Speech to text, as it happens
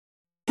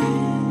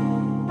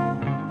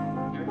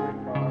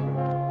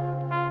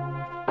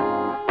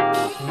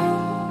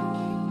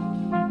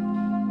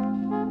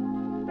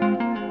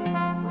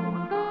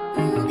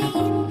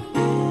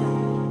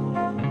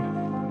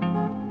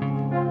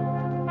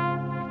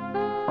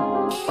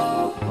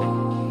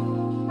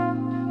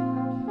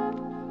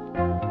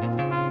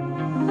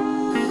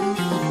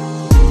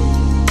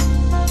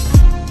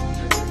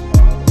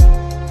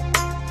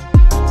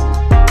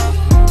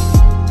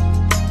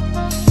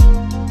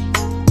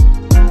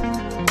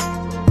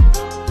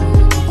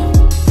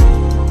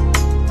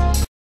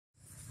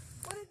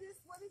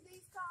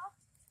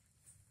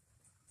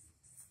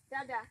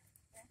Dada,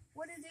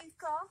 what is these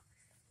called?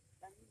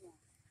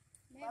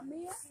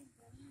 Bamia?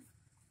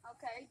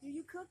 Okay, do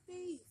you cook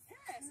these?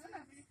 Yes.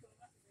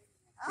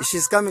 Oh.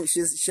 She's coming. She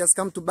has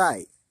come to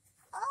buy.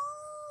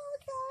 Oh,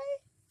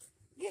 okay.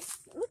 Yes,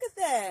 look at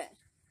that.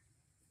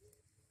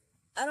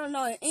 I don't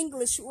know in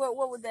English.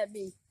 What would that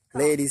be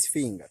called? Lady's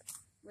finger.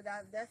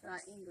 Without, that's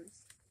not English.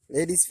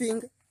 Lady's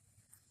finger.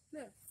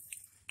 Look.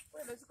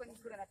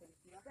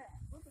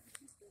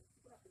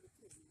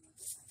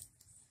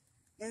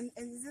 And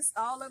is this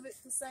all of it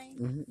the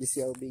same? You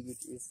see how big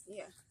it is?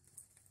 Yeah.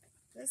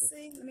 Let's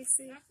see. Let me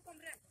see.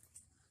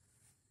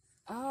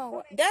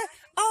 Oh, that.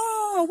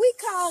 Oh, we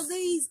call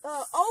these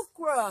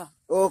okra.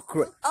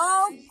 Okra.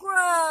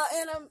 Okra,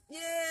 and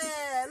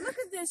yeah. Look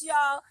at this,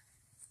 y'all.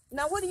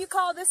 Now, what do you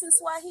call this in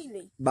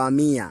Swahili?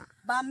 Bamia.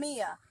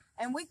 Bamia,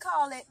 and we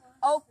call it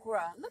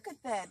okra. Look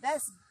at that.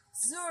 That's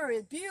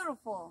zuri,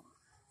 beautiful.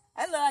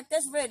 That look like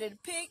that's ready to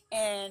pick,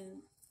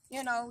 and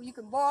you know you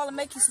can boil and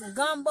make you some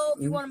gumbo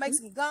if you want to make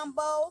some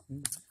gumbo.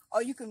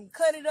 Or you can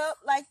cut it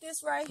up like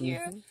this right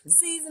here,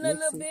 season it a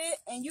little bit,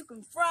 and you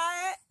can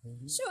fry it.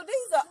 Sure,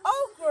 these are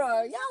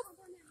okra.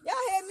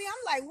 Y'all had me.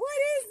 I'm like, what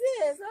is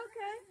this?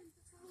 Okay.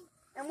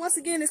 And once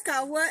again, it's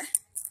called what?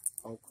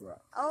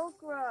 Okra.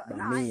 Okra. No,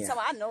 Bamia. so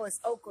I know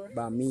it's okra.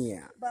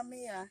 Bamia.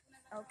 Bamia.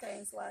 Okay,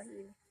 in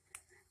Swahili.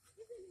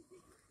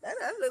 That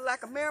look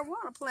like a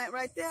marijuana plant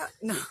right there.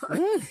 No.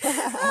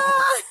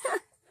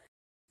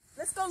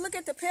 Let's go look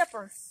at the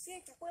peppers.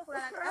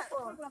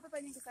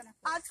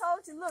 I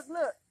told you,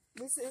 look.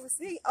 We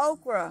see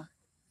okra.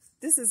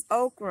 This is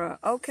okra.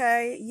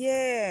 Okay,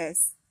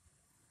 yes.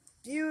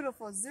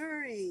 Beautiful,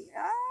 zuri.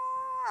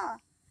 Ah,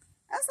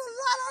 that's a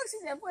lot of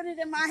oxygen. Put it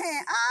in my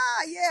hand.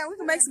 Ah, yeah, we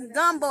can make some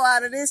gumbo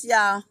out of this,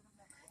 y'all.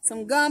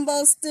 Some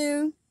gumbo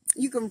stew.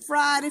 You can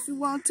fry it if you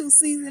want to.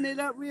 Season it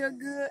up real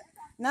good.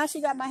 Now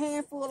she got my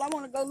hand full. I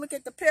want to go look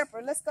at the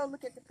pepper. Let's go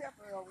look at the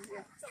pepper over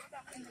here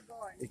in the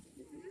garden.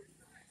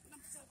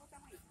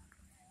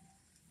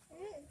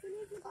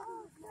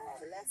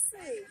 Okay, let's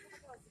see.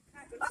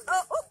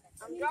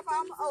 I'm dropping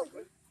all my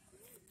okra.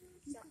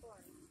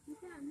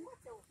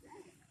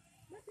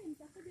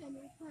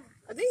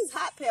 Are these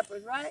hot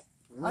peppers, right?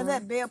 Or is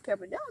that bell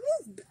pepper? No,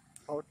 this.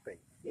 Hot pepper.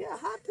 Yeah,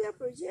 hot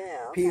peppers,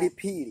 yeah. Okay.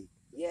 Pilipili.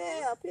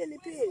 Yeah,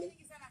 pilipili.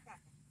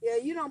 Yeah,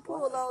 you don't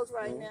pull those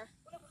right now.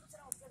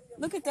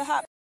 Look at the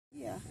hot.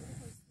 Yeah.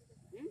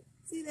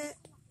 See that?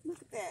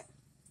 Look at that.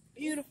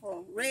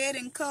 Beautiful. Red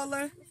in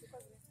color.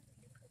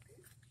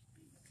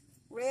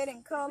 Red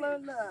in color,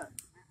 look.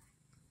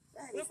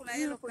 That is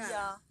beautiful,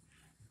 y'all.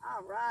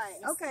 All right.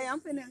 Okay, I'm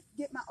finna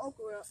get my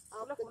okra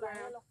off the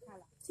ground.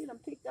 See them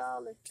picked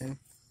all the. Okay.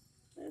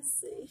 Let's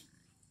see.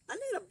 I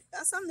need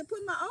something to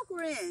put my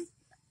okra in.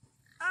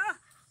 Ah.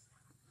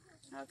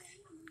 Okay.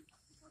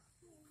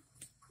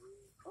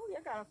 Oh,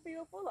 you got a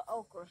field full of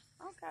okra.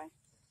 Okay.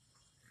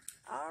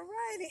 All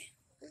righty.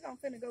 We're gonna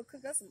finna go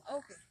cook us some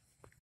okra.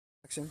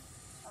 Action.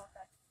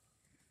 Okay.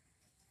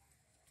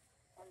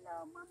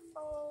 Hello,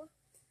 Mambo.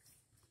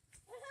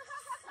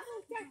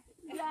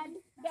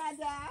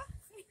 Dada.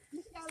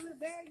 You got a little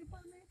bag to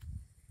put in?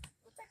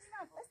 Well, take it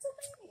out. That's too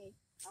many.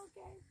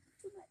 Okay.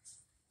 Too much.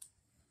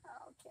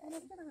 Okay.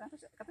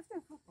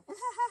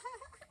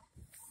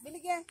 Billy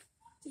again.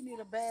 You need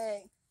a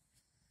bag.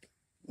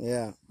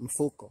 Yeah,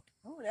 mfuko.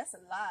 Oh, that's a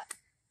lot.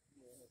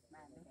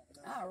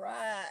 All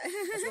right.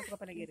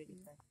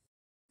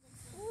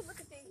 Oh, look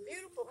at these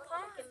beautiful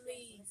pumpkin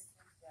leaves.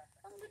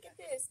 Oh, look at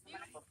this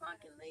beautiful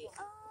pumpkin leaf.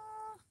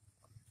 Oh,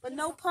 but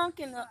no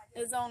pumpkin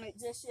is on it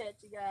just yet,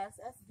 you guys.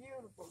 That's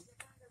beautiful.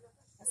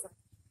 That's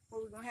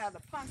where we're gonna have the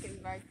pumpkin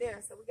right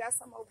there. So we got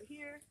some over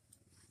here,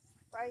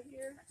 right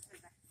here,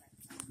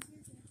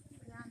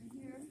 down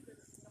here.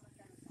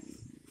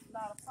 A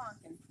lot of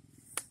pumpkin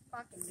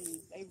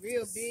leaves. They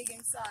real big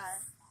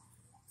inside.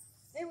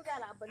 Then we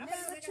got our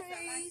banana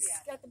trees.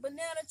 Got the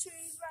banana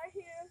trees right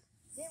here.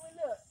 Then we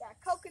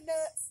got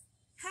coconuts.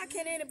 How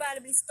can anybody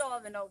be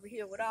starving over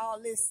here with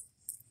all this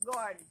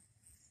garden?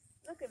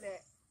 Look at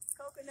that.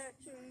 Coconut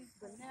trees,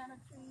 banana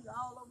trees,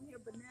 all over here,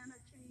 banana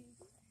trees.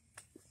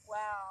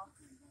 Wow.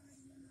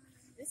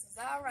 This is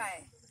all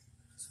right.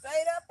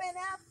 Straight up in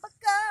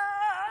Africa.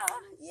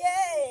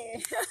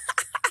 Yeah.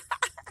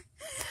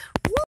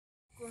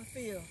 Woo.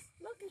 Feel.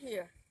 Look at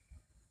here.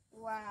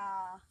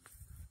 Wow.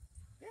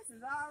 This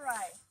is all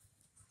right.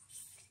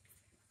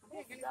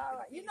 This is all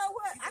right. You know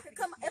what? I could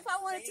come, if I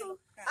wanted to,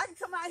 I could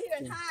come out here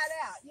and hide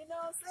out. You know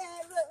what I'm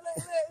saying? Look.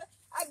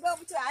 I can go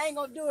over to, I ain't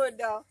gonna do it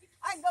though.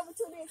 I can go over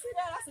to this. See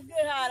that? That's a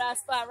good hideout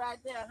spot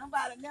right there.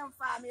 Nobody never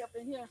find me up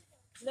in here.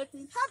 Look,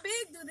 how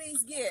big do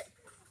these get?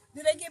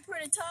 Do they get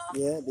pretty tall?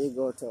 Yeah, they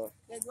go tall.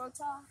 They grow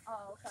tall?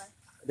 Oh, okay.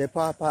 The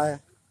papaya.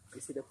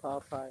 You see the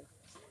papaya?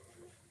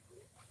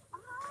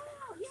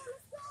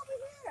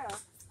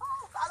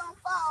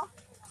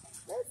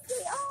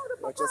 see. Oh,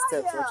 the Watch your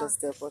steps, papaya. watch your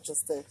steps, watch your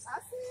steps. I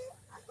see it.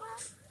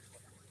 Okay.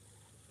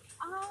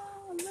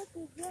 Oh, look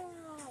at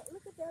that.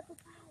 Look at that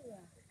papaya.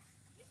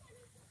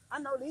 I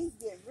know these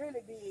get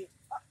really big.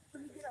 Oh,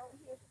 let me get over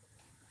here.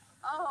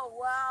 Oh,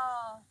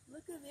 wow.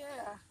 Look at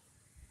there.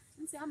 Let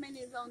me see how many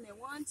is on there.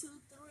 1, 2,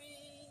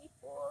 3,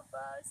 4,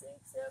 5, 6,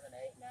 7,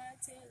 8, 9,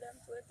 10,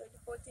 11, 12, 13,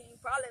 14.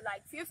 Probably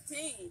like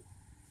 15.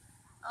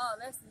 Oh,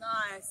 that's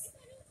nice.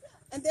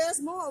 And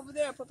there's more over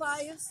there,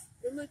 papayas.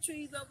 The little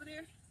trees over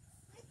there.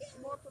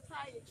 More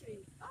papaya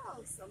trees. Oh,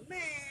 so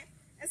man.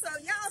 And so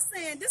y'all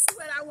saying, this is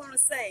what I want to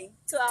say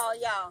to all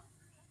y'all.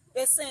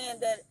 They're saying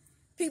that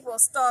people are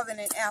starving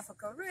in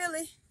Africa.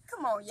 Really?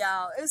 Come on,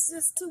 y'all. It's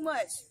just too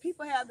much.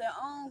 People have their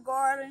own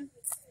garden.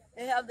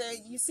 They have their,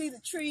 you see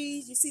the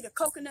trees, you see the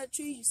coconut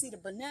trees, you see the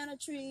banana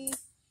trees,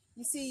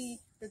 you see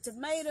the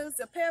tomatoes,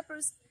 the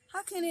peppers.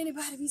 How can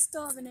anybody be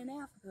starving in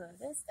Africa?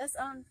 That's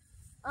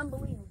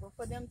unbelievable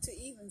for them to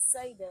even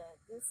say that.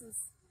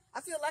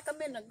 I feel like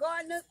I'm in the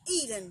Garden of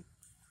Eden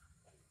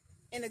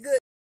I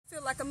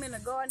feel like I'm in the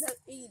Garden of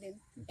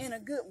Eden in a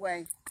good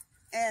way.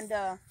 And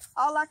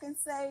all I can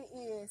say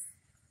is,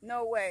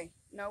 no way,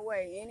 no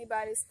way.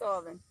 Anybody's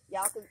starving.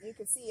 You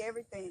can see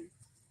everything.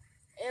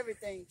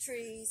 Everything,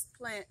 trees,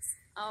 plants,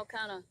 all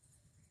kind of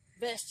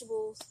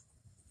vegetables.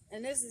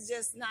 And this is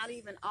just not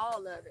even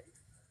all of it.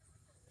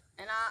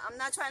 And I'm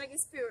not trying to get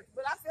spiritual,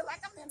 but I feel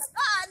like I'm in the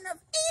Garden of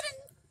Eden.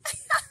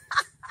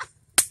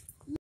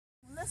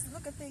 Let's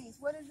look at these.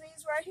 What is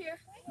these right here?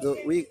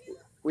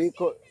 We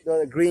cut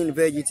the green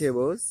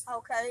vegetables.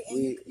 Okay,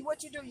 and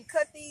what you do, you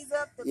cut these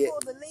up to pull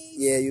the leaves?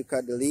 Yeah, you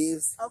cut the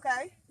leaves.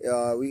 Okay. They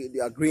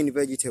are green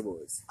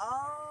vegetables.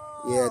 Oh.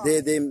 Yeah,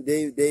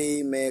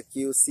 they make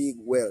you see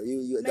well.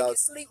 You make you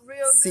sleep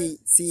real good.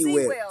 See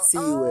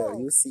well.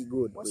 You see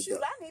good. Well,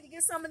 shoot, I need to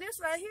get some of this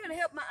right here to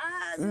help my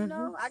eyes. You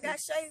know, I got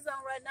shades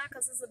on right now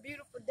because it's a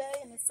beautiful day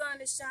and the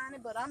sun is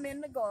shining. But I'm in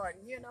the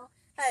garden. You know,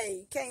 hey,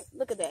 you can't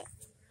look at that.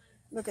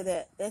 Look at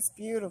that. That's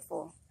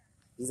beautiful.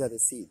 These are the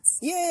seeds.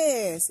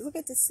 Yes, look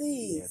at the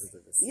seeds. Yeah, these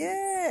are the seeds.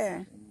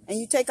 Yeah. And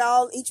you take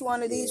each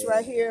one of these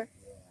right here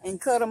and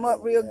cut them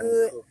up real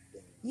good.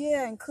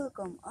 Yeah, and cook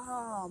them.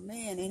 Oh,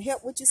 man. And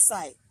help with your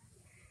sight.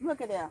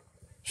 Look at that.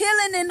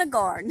 Healing in the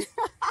garden.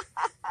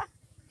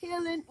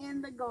 Healing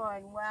in the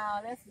garden.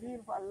 Wow, that's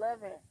beautiful. I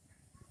love it.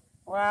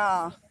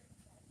 Wow.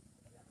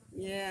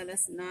 Yeah,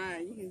 that's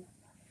nice.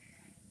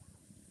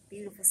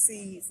 Beautiful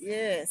seeds.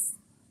 Yes.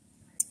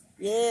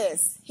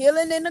 Yes.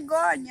 Healing in the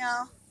garden,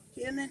 y'all.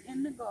 Healing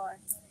in the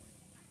garden.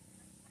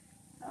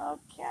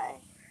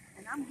 Okay.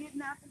 And I'm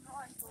getting out the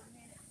garden for